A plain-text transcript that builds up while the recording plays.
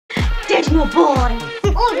there's my boy.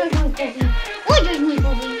 Oh, there's my bubby. Oh, there's my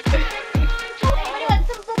bubby. Anybody want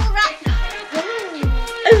some bubble wrap?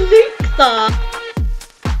 I like that.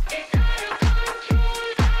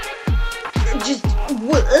 Just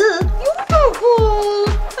beautiful.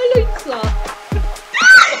 I like that.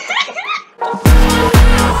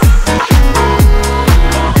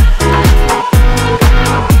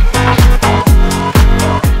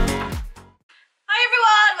 Hi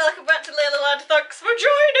everyone, welcome back to Leila Land. Thanks for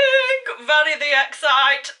joining. Very the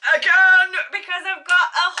excite again because I've got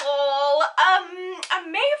a haul. I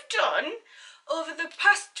may have done over the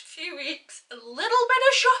past few weeks a little bit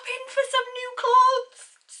of shopping for some new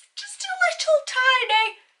clothes. Just a little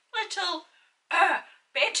tiny little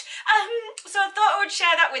bit. So I thought I would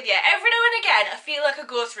share that with you. Every now and again I feel like I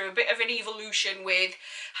go through a bit of an evolution with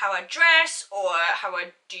how I dress or how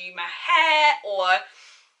I do my hair, or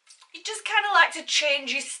you just kind of like to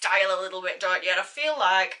change your style a little bit, don't you? And I feel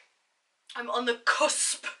like I'm on the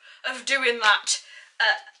cusp of doing that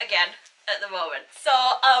again at the moment. So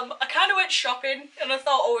I kind of went shopping and I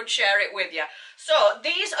thought I would share it with you. So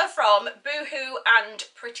these are from Boohoo and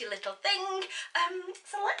Pretty Little Thing.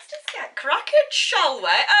 So let's just get cracking, shall we?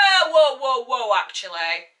 Whoa,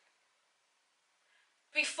 actually.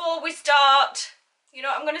 Before we start, you know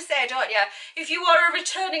what I'm going to say, don't you? If you are a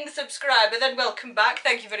returning subscriber, then welcome back.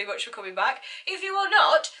 Thank you very much for coming back. If you are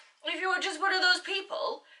not, if you are just one of those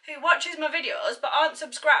people who watches my videos but aren't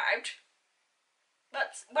subscribed,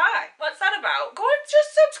 that's why. What's that about? Go and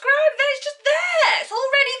just subscribe. It's just there. It's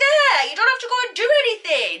already there. You don't have to go and do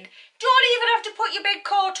anything. Don't even have to put your big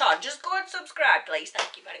coat on. Just go and subscribe, please.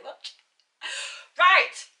 Thank you very much.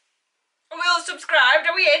 Right. Are we all subscribed?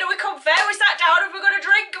 Are we in? Are we comfy? We sat down? Have we got a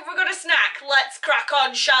drink? Have we got a snack? Let's crack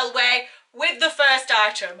on, shall we? With the first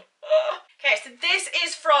item. Okay, so this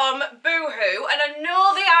is from Boohoo, and I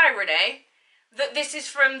know the irony that this is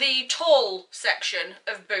from the tall section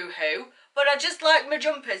of Boohoo, but I just like my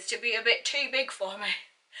jumpers to be a bit too big for me.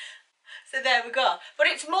 So there we go. But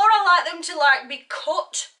it's more I like them to like be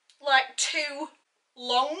cut like too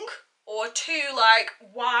long or too like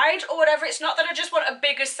wide or whatever. It's not that I just want a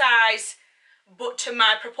bigger size but to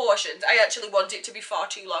my proportions. I actually want it to be far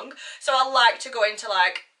too long. So I like to go into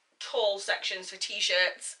like tall sections for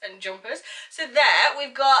t-shirts and jumpers. So there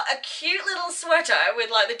we've got a cute little sweater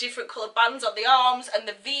with like the different coloured bands on the arms and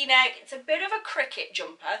the v-neck. It's a bit of a cricket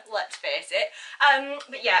jumper, let's face it.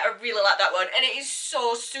 But yeah, I really like that one, and it is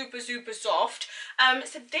so super soft.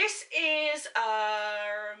 So this is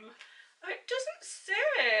it doesn't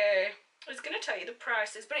say. I was going to tell you the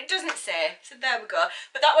prices, but it doesn't say, so there we go.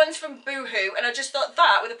 But that one's from Boohoo, and I just thought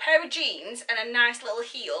that with a pair of jeans and a nice little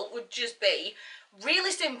heel would just be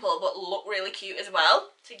really simple but look really cute as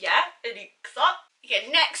well. So yeah, I like that.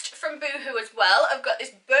 Okay, next from Boohoo as well, I've got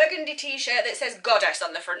this burgundy t-shirt that says Goddess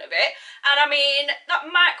on the front of it. And I mean, that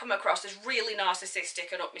might come across as really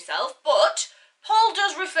narcissistic and up myself, but Paul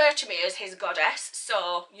does refer to me as his goddess,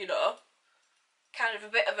 so, you know, kind of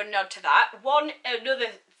a bit of a nod to that.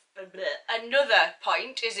 Another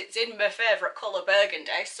point is it's in my favourite colour,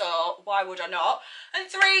 burgundy, so why would I not? And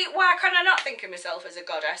three, why can I not think of myself as a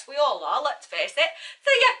goddess? We all are, let's face it.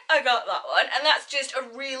 So yeah, I got that one, and that's just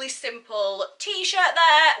a really simple t-shirt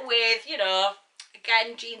there with, you know,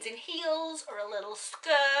 again, jeans and heels or a little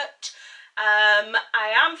skirt.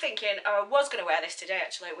 I am thinking, I was going to wear this today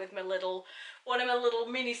actually with my little, one of my little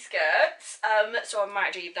mini skirts, so I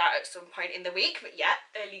might do that at some point in the week, but yeah,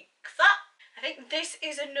 I like that. I think this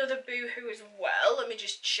is another Boohoo as well. Let me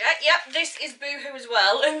just check. Yep, this is Boohoo as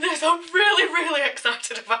well, and this I'm really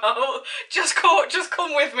excited about. Just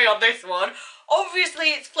come with me on this one.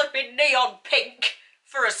 Obviously it's flipping neon pink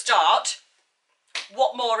for a start.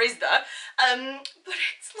 What more is there? But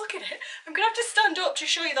it's, look at it. I'm gonna have to stand up to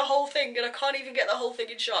show you the whole thing, and I can't even get the whole thing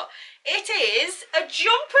in shot. It is a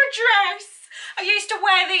jumper dress. I used to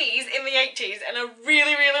wear these in the 80s and I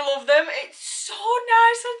really love them. It's so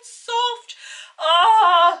nice and soft.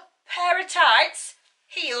 Oh, pair of tights,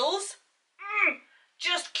 heels,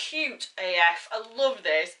 just cute AF. I love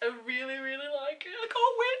this. I really like it. I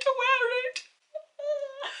can't wait to wear it.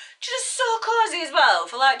 Just so cozy as well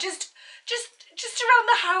for like just around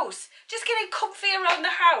the house. Just getting comfy around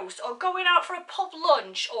the house, or going out for a pub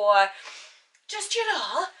lunch, or just, you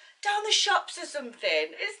know, down the shops or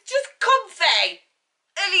something. It's just comfy.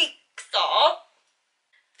 So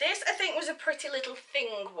this I think was a Pretty Little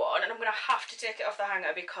Thing one, and I'm gonna have to take it off the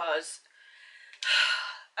hanger because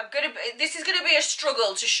this is gonna be a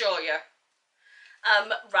struggle to show you.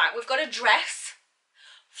 Right, we've got a dress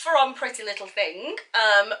from Pretty Little Thing.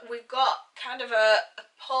 We've got kind of a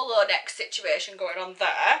polo neck situation going on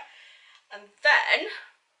there, and then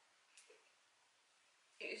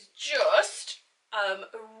It's just a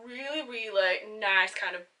really, really nice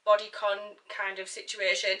kind of bodycon kind of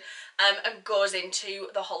situation, and goes into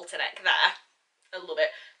the halter neck there. I love it.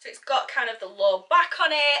 So it's got kind of the low back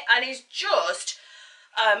on it, and is just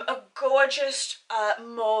a gorgeous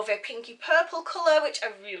mauve pinky purple colour, which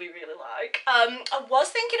I really, really like. I was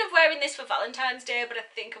thinking of wearing this for Valentine's Day, but I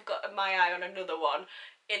think I've got my eye on another one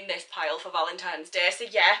in this pile for Valentine's Day. So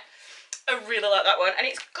yeah, I really like that one. And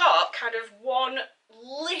it's got kind of one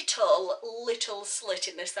little slit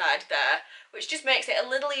in the side there, which just makes it a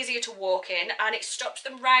little easier to walk in, and it stops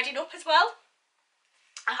them riding up as well.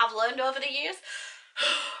 I have learned over the years.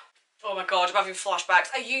 Oh my god, I'm having flashbacks.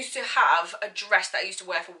 I used to have a dress that I used to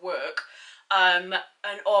wear for work, and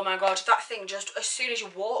oh my god, that thing just, as soon as you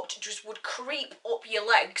walked, just would creep up your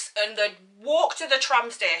legs, and then walk to the tram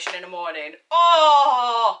station in the morning.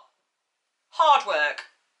 Oh, hard work.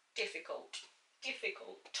 Difficult,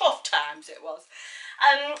 tough times it was.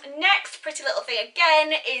 Next pretty little thing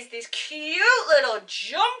again is this cute little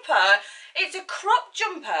jumper. It's a crop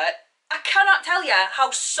jumper. I cannot tell you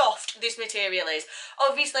how soft this material is.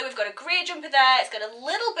 Obviously we've got a grey jumper there, it's got a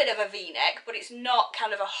little bit of a v-neck, but it's not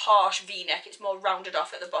kind of a harsh v-neck, it's more rounded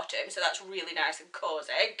off at the bottom, so that's really nice and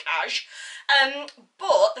cosy, cash.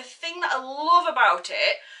 But the thing that I love about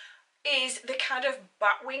it is the kind of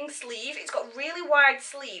batwing sleeve. It's got really wide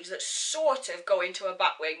sleeves that sort of go into a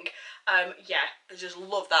batwing. Yeah, I just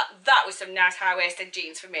love that. That with some nice high-waisted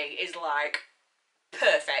jeans for me is like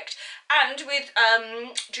perfect. And with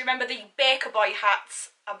do you remember the Baker Boy hats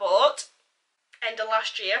I bought end of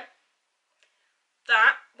last year?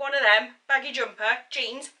 That one of them, baggy jumper,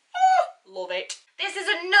 jeans, love it. This is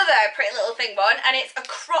another pretty little thing one, and it's a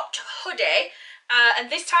cropped hoodie. And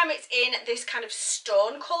this time it's in this kind of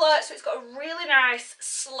stone colour, so it's got a really nice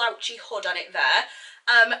slouchy hood on it there,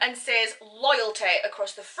 and says loyalty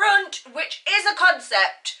across the front, which is a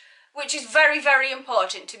concept which is very, very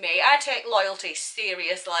important to me. I take loyalty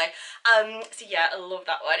seriously. So yeah, I love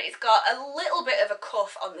that one. It's got a little bit of a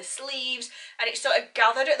cuff on the sleeves, and it's sort of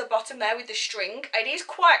gathered at the bottom there with the string. It is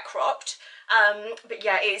quite cropped, but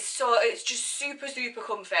yeah, it's just super, super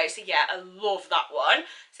comfy. So yeah, I love that one.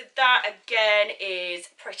 So that again is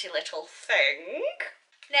Pretty Little Thing.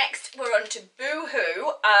 Next, we're on to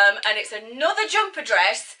Boohoo, and it's another jumper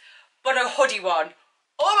dress, but a hoodie one.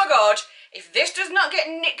 Oh my god, if this does not get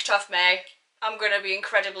nicked off me, I'm going to be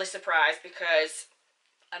incredibly surprised, because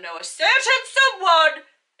I know a certain someone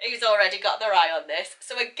who's already got their eye on this.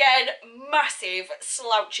 So again, massive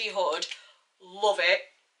slouchy hood, love it.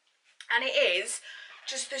 And it is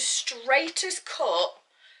just the straightest cut,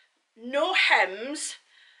 no hems,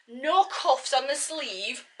 no cuffs on the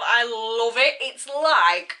sleeve, but I love it. It's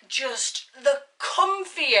like just the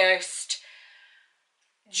comfiest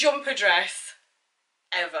jumper dress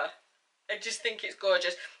ever. I just think it's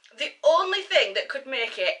gorgeous. The only thing that could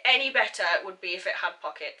make it any better would be if it had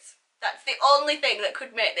pockets. That's the only thing that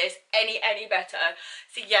could make this any better.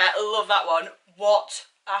 So yeah, I love that one. What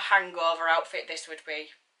a hangover outfit this would be.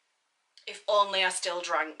 If only I still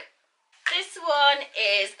drank. This one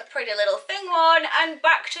is a Pretty Little Thing one, and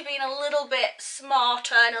back to being a little bit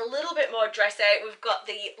smarter and a little bit more dressy. We've got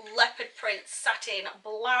the leopard print satin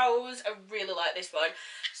blouse. I really like this one.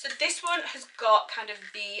 So this one has got kind of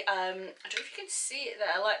the, I don't know if you can see it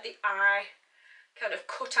there, like the eye kind of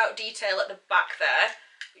cut out detail at the back there,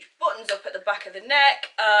 which buttons up at the back of the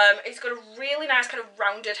neck. It's got a really nice kind of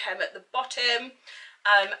rounded hem at the bottom,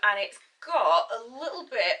 and it's got a little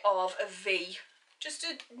bit of a V. Just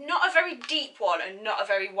not a very deep one and not a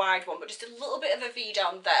very wide one, but just a little bit of a V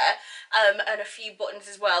down there, and a few buttons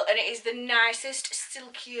as well. And it is the nicest,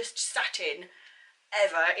 silkiest satin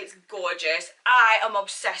ever. It's gorgeous. I am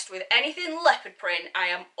obsessed with anything leopard print. I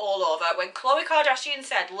am all over. When Khloe Kardashian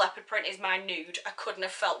said leopard print is my nude, I couldn't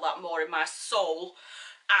have felt that more in my soul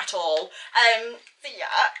at all. So yeah,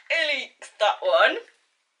 I like that one.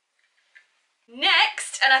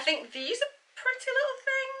 Next, and I think these are Pretty Little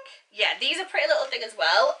Thing. Yeah, these are Pretty Little Thing as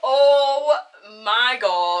well. Oh my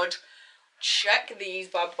god. Check these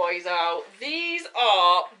bad boys out. These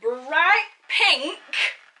are bright pink,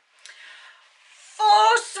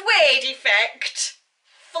 faux suede effect,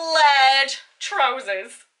 flared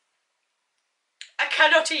trousers. I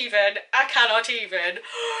cannot even.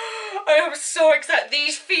 I am so excited.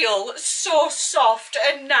 These feel so soft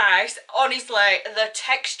and nice. Honestly, the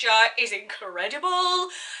texture is incredible.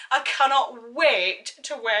 I cannot wait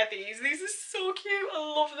to wear these. These are so cute. I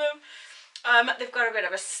love them. They've got a bit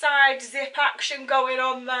of a side zip action going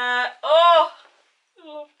on there. Oh, I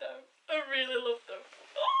love them. I really love them.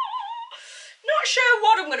 Oh. Not sure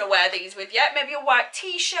what I'm going to wear these with yet. Maybe a white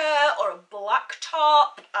t-shirt or a black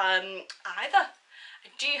top. Either. I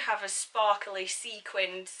do have a sparkly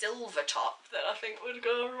sequined silver top that I think would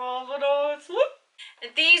go rather nicely.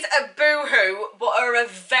 These are Boohoo, but are a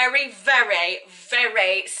very, very,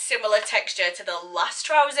 very similar texture to the last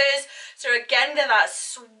trousers. So again, they're that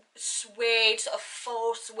suede, sort of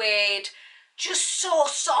faux suede, just so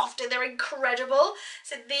soft, and they're incredible.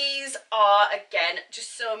 So these are, again,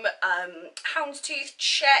 just some houndstooth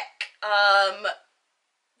check.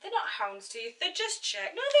 They're not houndstooth, they're just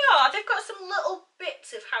check. No, they are. They've got some little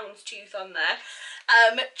bits of houndstooth on there.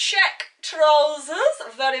 Check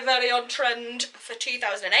trousers, very, very on trend for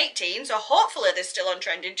 2018. So hopefully they're still on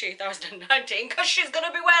trend in 2019 because she's going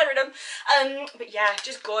to be wearing them. But yeah,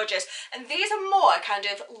 just gorgeous. And these are more kind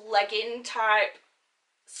of legging type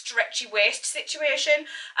stretchy waist situation.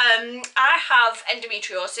 I have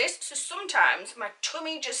endometriosis, so sometimes my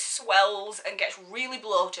tummy just swells and gets really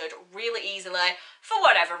bloated really easily for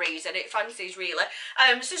whatever reason it fancies, really.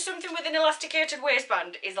 So something with an elasticated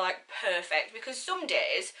waistband is like perfect, because some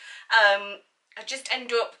days I just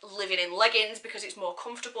end up living in leggings because it's more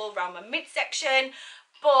comfortable around my midsection,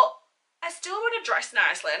 but I still want to dress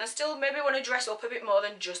nicely, and I still maybe want to dress up a bit more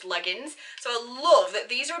than just leggings. So I love that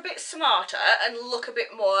these are a bit smarter and look a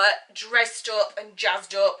bit more dressed up and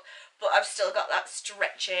jazzed up, but I've still got that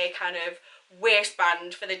stretchy kind of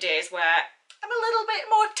waistband for the days where I'm a little bit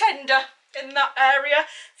more tender in that area.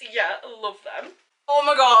 So yeah, I love them. Oh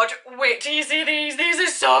my god, wait till you see these. These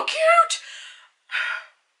are so cute.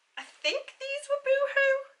 I think these were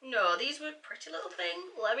Boohoo. No, these were Pretty Little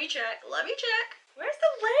Thing. Let me check. Where's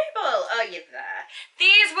the label? Oh, you're there.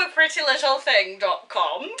 These were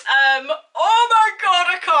prettylittlething.com. Oh my god,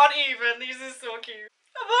 I can't even. These are so cute.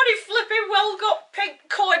 I've already flipping well got pink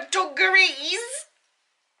coloured dungarees.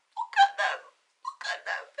 Look at them.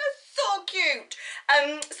 They're so cute.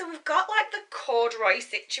 So we've got like the corduroy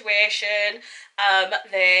situation.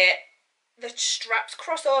 The straps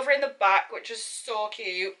cross over in the back, which is so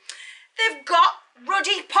cute. They've got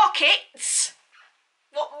ruddy pockets.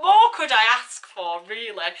 What more could I ask for,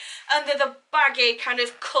 really? And they're the baggy kind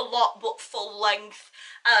of culotte but full length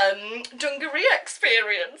dungaree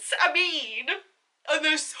experience. I mean, and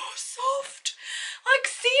they're so soft. Like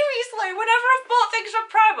seriously, whenever I've bought things from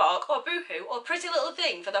Primark or Boohoo or Pretty Little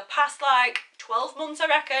Thing for the past like 12 months, I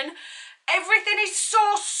reckon, everything is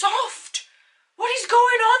so soft. What is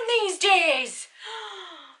going on these days?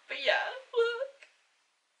 But yeah, look.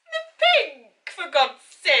 They're pink, for God's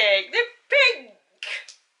sake. They're pink.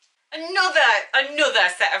 Another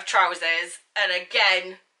set of trousers, and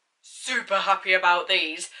again, super happy about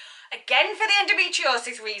these. Again, for the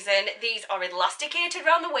endometriosis reason, these are elasticated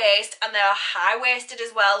around the waist and they are high-waisted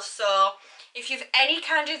as well, so if you've any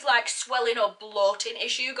kind of like swelling or bloating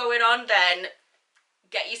issue going on, then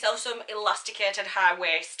get yourself some elasticated high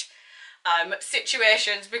waist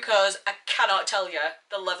situations, because I cannot tell you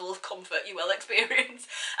the level of comfort you will experience.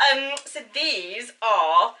 So these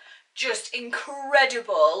are just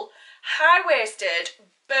incredible, high-waisted,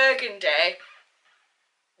 burgundy,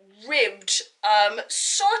 ribbed,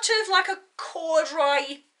 sort of like a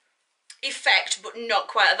corduroy effect, but not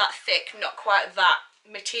quite that thick, not quite that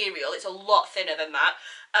material. It's a lot thinner than that.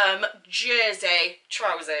 Jersey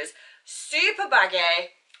trousers, super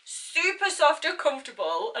baggy, super soft and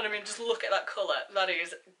comfortable, and I mean, just look at that colour. That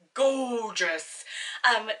is gorgeous.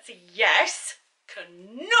 So yes,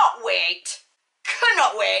 cannot wait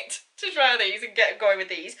to try these and get going with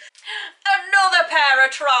these. Another pair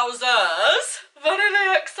of trousers,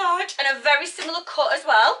 very excited, and a very similar cut as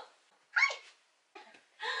well.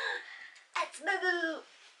 It's Boohoo.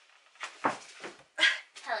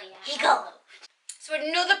 Hell yeah. Here you go. So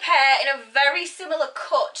another pair in a very similar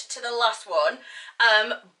cut to the last one,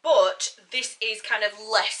 but this is kind of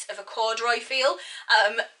less of a corduroy feel.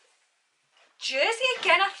 Jersey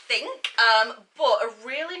again, I think, but a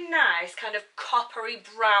really nice kind of coppery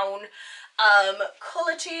brown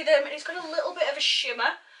colour to them, and it's got a little bit of a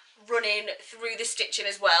shimmer running through the stitching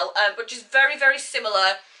as well, but just very, very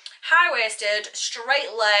similar, high-waisted,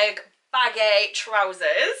 straight leg, baggy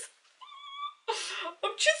trousers.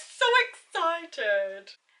 I'm just so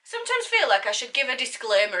excited. Sometimes feel like I should give a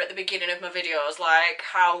disclaimer at the beginning of my videos, like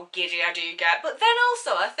how giddy I do get, but then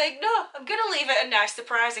also I think, no, I'm going to leave it a nice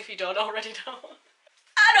surprise if you don't already know.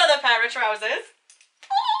 Another pair of trousers.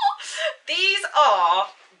 These are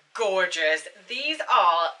gorgeous. These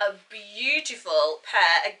are a beautiful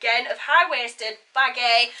pair, again, of high-waisted,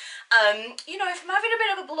 baggy. You know, if I'm having a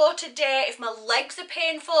bit of a bloated day, if my legs are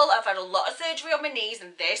painful, I've had a lot of surgery on my knees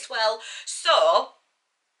and they swell, so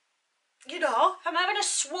you know, if I'm having a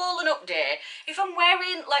swollen up day, if I'm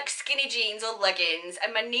wearing like skinny jeans or leggings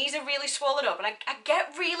and my knees are really swollen up and I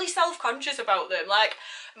get really self-conscious about them. Like,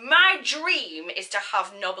 my dream is to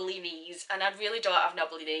have knobbly knees, and I really don't have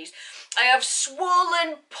knobbly knees. I have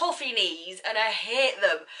swollen, puffy knees and I hate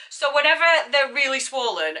them. So whenever they're really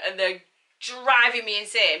swollen and they're driving me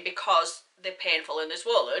insane because they're painful and they're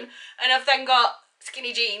swollen, and I've then got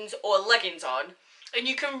skinny jeans or leggings on, and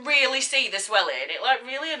you can really see the swelling, it like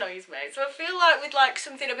really annoys me. So I feel like with like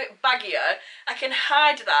something a bit baggier, I can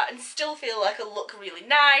hide that and still feel like I look really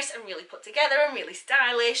nice and really put together and really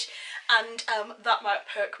stylish, and that might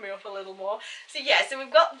perk me up a little more. So yeah, so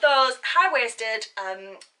we've got those high-waisted,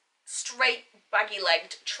 straight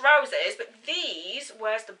baggy-legged trousers, but these,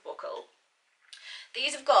 where's the buckle?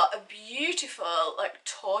 These have got a beautiful like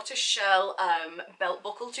tortoiseshell belt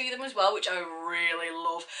buckle to them as well, which I really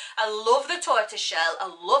love. I love the tortoiseshell, I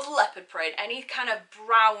love leopard print, any kind of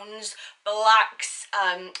browns, blacks,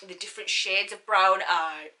 the different shades of brown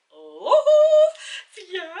I love. So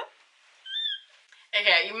yeah.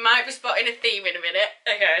 Okay, you might be spotting a theme in a minute.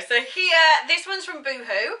 Okay, so here, this one's from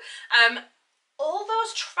Boohoo. All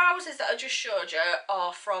those trousers that I just showed you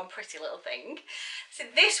are from Pretty Little Thing. So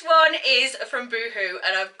this one is from Boohoo,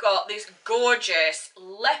 and I've got this gorgeous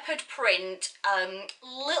leopard print,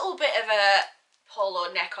 little bit of a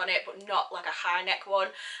polo neck on it, but not like a high neck one,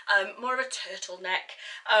 more of a turtleneck,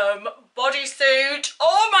 bodysuit.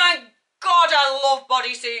 Oh my God, I love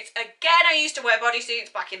bodysuits. Again, I used to wear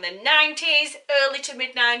bodysuits back in the 90s, early to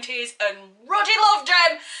mid 90s, and Roddy loved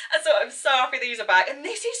them. And so I'm so happy these are back. And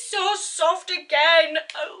this is so soft again.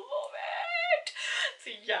 I love it.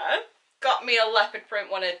 So yeah, got me a leopard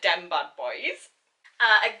print one of them bad boys.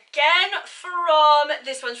 Again, from,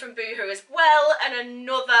 this one's from Boohoo as well, and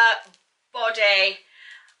another body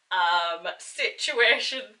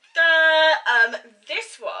situation there.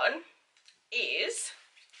 This one is,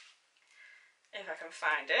 if I can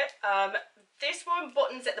find it, this one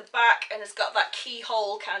buttons at the back and has got that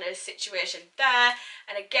keyhole kind of situation there,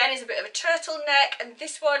 and again is a bit of a turtleneck, and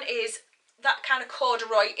this one is that kind of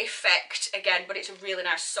corduroy effect again, but it's a really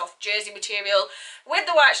nice soft jersey material with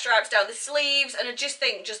the white stripes down the sleeves, and I just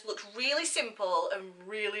think just looks really simple and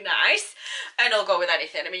really nice, and it'll go with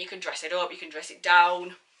anything. I mean, you can dress it up, you can dress it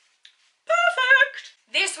down. Perfect!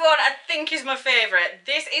 This one I think is my favourite.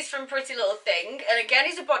 This is from Pretty Little Thing, and again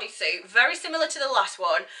is a bodysuit, very similar to the last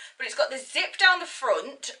one, but it's got the zip down the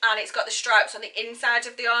front and it's got the stripes on the inside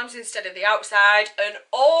of the arms instead of the outside, and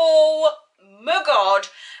oh my God,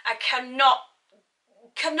 I cannot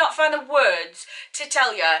find the words to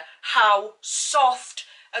tell you how soft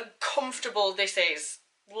and comfortable this is.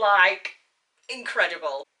 Like,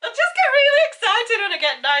 incredible. I just get really excited when I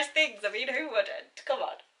get nice things. I mean, who wouldn't? Come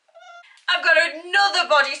on. I've got another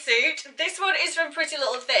bodysuit. This one is from Pretty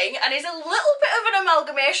Little Thing and is a little bit of an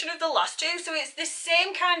amalgamation of the last two. So it's the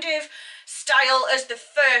same kind of style as the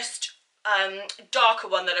first darker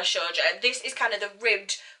one that I showed you. This is kind of the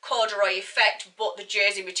ribbed corduroy effect, but the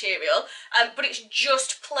jersey material. But it's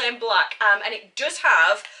just plain black, and it does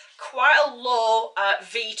have quite a low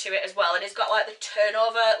V to it as well, and it's got like the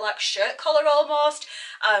turnover like shirt collar almost.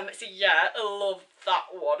 So yeah, I love that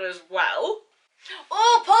one as well.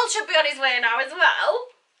 Oh, Paul should be on his way now as well.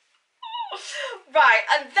 Right,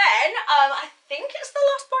 and then I think it's the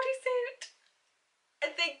last bodysuit. I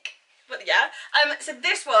think, but yeah. So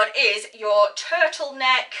this one is your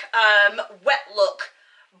turtleneck wet look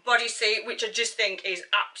bodysuit, which I just think is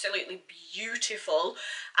absolutely beautiful.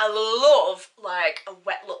 I love like a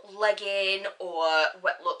wet look legging or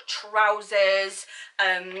wet look trousers.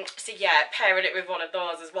 So yeah, pairing it with one of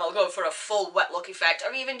those as well, going for a full wet look effect,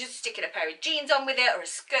 or even just sticking a pair of jeans on with it, or a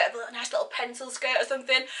skirt, a nice little pencil skirt or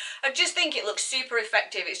something. I just think it looks super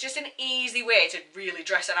effective. It's just an easy way to really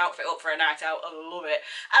dress an outfit up for a night out. I love it.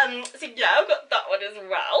 So yeah, I've got that one as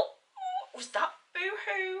well. Was that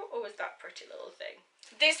Boohoo or was that Pretty Little Thing?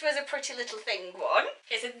 This was a Pretty Little Thing one.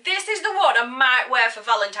 Okay, so this is the one I might wear for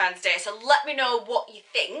Valentine's Day, so let me know what you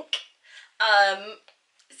think.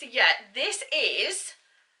 So yeah, this is,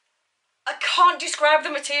 I can't describe the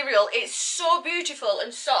material. It's so beautiful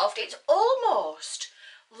and soft. It's almost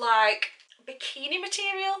like bikini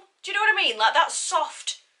material. Do you know what I mean? Like that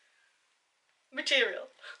soft material.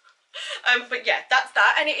 But yeah, that's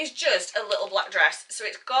that, and it is just a little black dress. So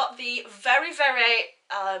it's got the very, very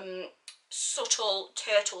subtle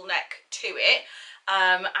turtleneck to it,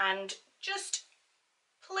 and just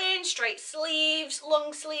plain straight sleeves,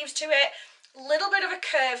 long sleeves to it, little bit of a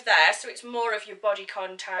curve there, so it's more of your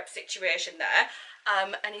bodycon type situation there,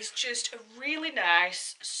 and it's just a really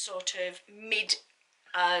nice sort of mid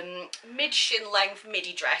mid-shin length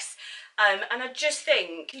midi dress. And I just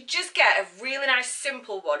think you just get a really nice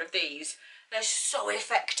simple one of these. They're so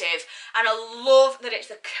effective, and I love that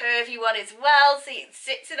it's a curvy one as well, so it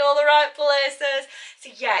sits in all the right places. So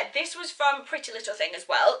yeah, this was from Pretty Little Thing as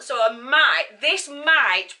well, so this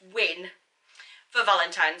might win for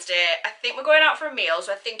Valentine's Day. I think we're going out for a meal,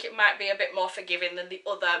 so I think it might be a bit more forgiving than the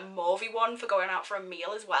other mauvey one for going out for a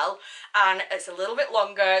meal as well, and it's a little bit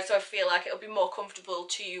longer, so I feel like it'll be more comfortable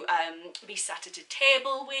to be sat at a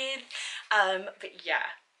table with. But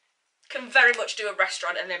yeah, can very much do a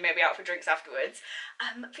restaurant and then maybe out for drinks afterwards.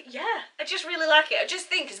 But yeah, I just really like it. I just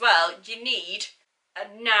think as well, you need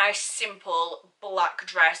a nice simple black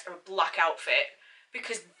dress or a black outfit,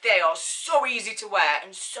 because they are so easy to wear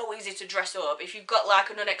and so easy to dress up. If you've got like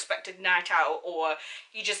an unexpected night out or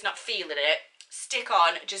you're just not feeling it, stick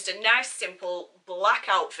on just a nice simple black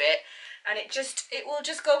outfit and it will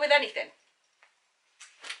just go with anything.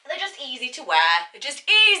 They're just easy to wear. They're just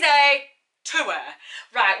easy to wear.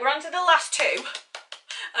 Right, we're on to the last two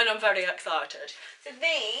and I'm very excited. So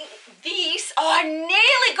these, oh, I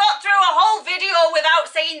nearly got through a whole video without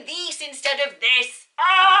saying these instead of this.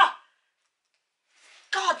 Ah!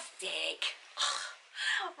 God's sake.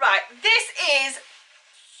 Right, this is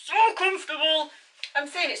so comfortable. I'm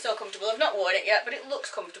saying it's so comfortable. I've not worn it yet, but it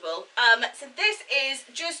looks comfortable. So this is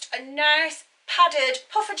just a nice padded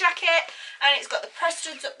puffer jacket, and it's got the press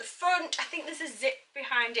studs up the front. I think there's a zip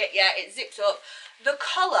behind it. Yeah, it zips up. The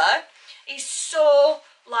collar is so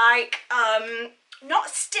like not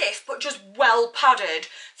stiff, but just well padded,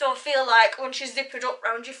 so I feel like once you zip it up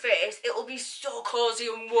around your face it will be so cozy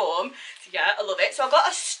and warm. So yeah, I love it. So I got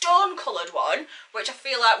a stone coloured one, which I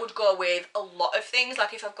feel like would go with a lot of things,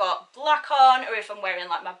 like if I've got black on, or if I'm wearing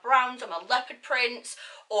like my browns or my leopard prints,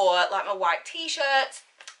 or like my white t-shirts,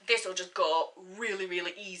 this will just go really,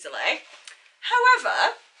 really easily.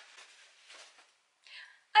 However,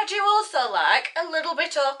 I do also like a little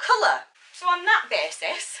bit of colour, so on that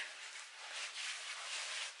basis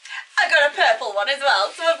I got a purple one as well.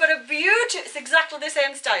 So I've got a beauty, it's exactly the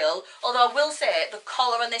same style, although I will say the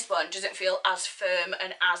collar on this one doesn't feel as firm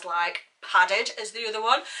and as like padded as the other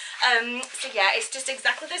one. So yeah, it's just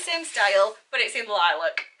exactly the same style, but it's in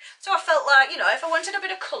lilac. So I felt like, you know, if I wanted a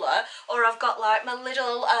bit of colour, or I've got like my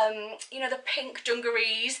little, you know, the pink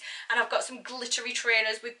dungarees, and I've got some glittery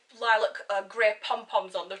trainers with lilac grey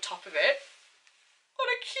pom-poms on the top of it. What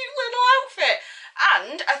a cute little outfit.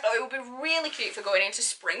 And I thought it would be really cute for going into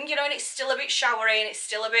spring, you know, and it's still a bit showery and it's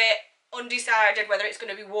still a bit undecided whether it's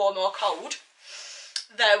going to be warm or cold.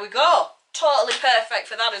 There we go. Totally perfect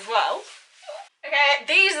for that as well. Okay,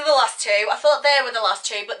 these are the last two. I thought they were the last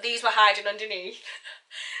two, but these were hiding underneath.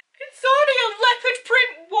 It's only a leopard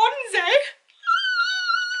print onesie.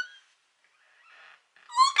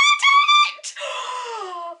 Look at it!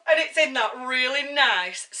 And it's in that really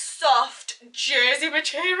nice, soft jersey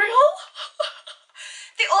material.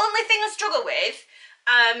 The only thing I struggle with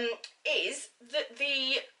is that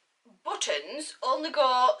the buttons only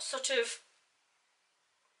go sort of,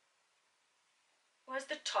 where's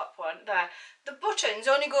the top one? There. The buttons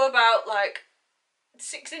only go about like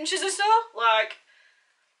 6 inches or so. Like,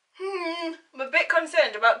 I'm a bit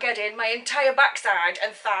concerned about getting my entire backside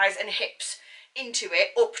and thighs and hips into it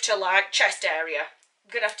up to like chest area.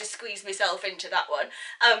 I'm gonna have to squeeze myself into that one.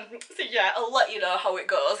 So yeah, I'll let you know how it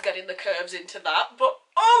goes, getting the curves into that. But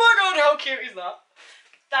oh my god, how cute is that?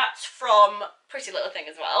 That's from Pretty Little Thing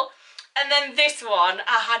as well. And then this one,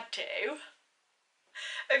 I had to.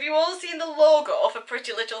 Have you all seen the logo for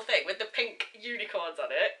Pretty Little Thing with the pink unicorns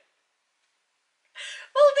on it?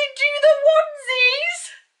 Well, they do the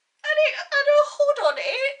onesies! And it had a hood on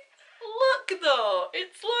it. Look though,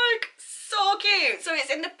 it's like so cute. So it's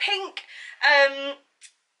in the pink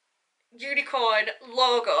unicorn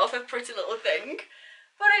logo for Pretty Little Thing,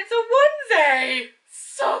 but it's a onesie.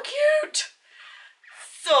 So cute.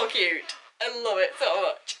 So cute. I love it so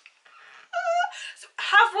much. So I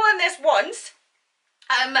have worn this once.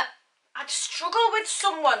 I'd struggle with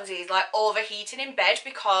some onesies like overheating in bed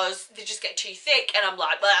because they just get too thick and I'm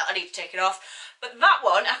like, well, I need to take it off. But that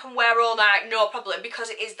one I can wear all night, no problem, because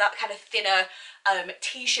it is that kind of thinner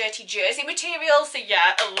t-shirty jersey material. So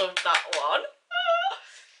yeah, I loved that one.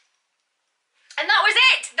 And that was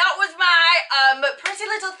it. That was my Pretty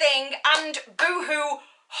Little Thing and Boohoo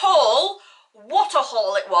haul. What a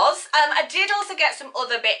haul it was. I did also get some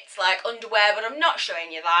other bits like underwear, but I'm not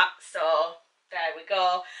showing you that, so there we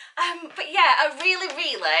go. But yeah, I really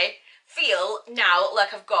feel now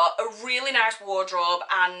like I've got a really nice wardrobe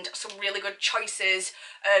and some really good choices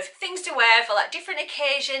of things to wear for like different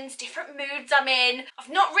occasions, different moods I'm in.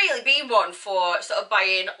 I've not really been one for sort of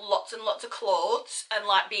buying lots and lots of clothes and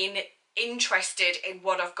like being interested in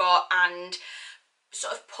what I've got and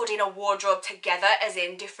sort of putting a wardrobe together, as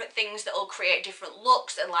in different things that will create different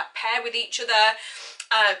looks and like pair with each other.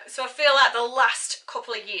 So I feel like the last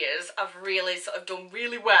couple of years I've really sort of done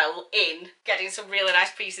really well in getting some really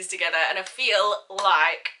nice pieces together, and I feel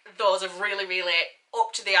like those have really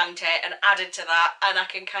upped to the ante and added to that, and I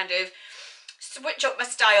can kind of switch up my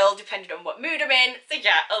style depending on what mood I'm in. So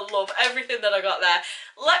yeah, I love everything that I got there.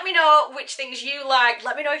 Let me know which things you like.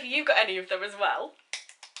 Let me know if you got any of them as well.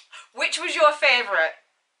 Which was your favourite,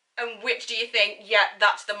 and which do you think, yeah,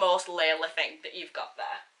 that's the most Leila thing that you've got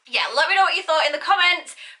there? Yeah, let me know what you thought in the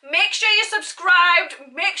comments. Make sure you're subscribed,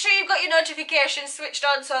 make sure you've got your notifications switched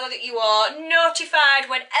on so that you are notified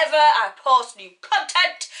whenever I post new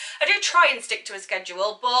content. I do try and stick to a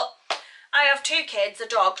schedule, but I have 2 kids, a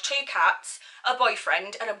dog, 2 cats, a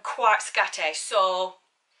boyfriend, and I'm quite scatty, so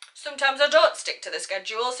sometimes I don't stick to the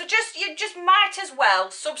schedule. So you just might as well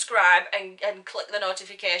subscribe and click the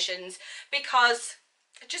notifications, because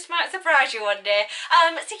it just might surprise you one day.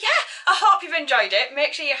 So yeah, I hope you've enjoyed it.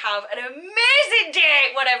 Make sure you have an amazing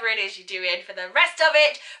day, whatever it is you're doing for the rest of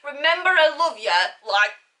it. Remember, I love you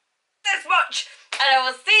like this much, and I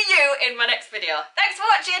will see you in my next video. Thanks for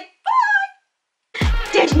watching. Bye!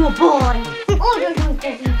 There's no boy. Oh, there's no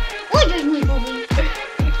Bobby. Oh, there's no Bobby.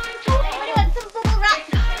 Oh, I want some bubble wrap.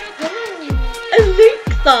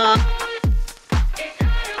 Alexa.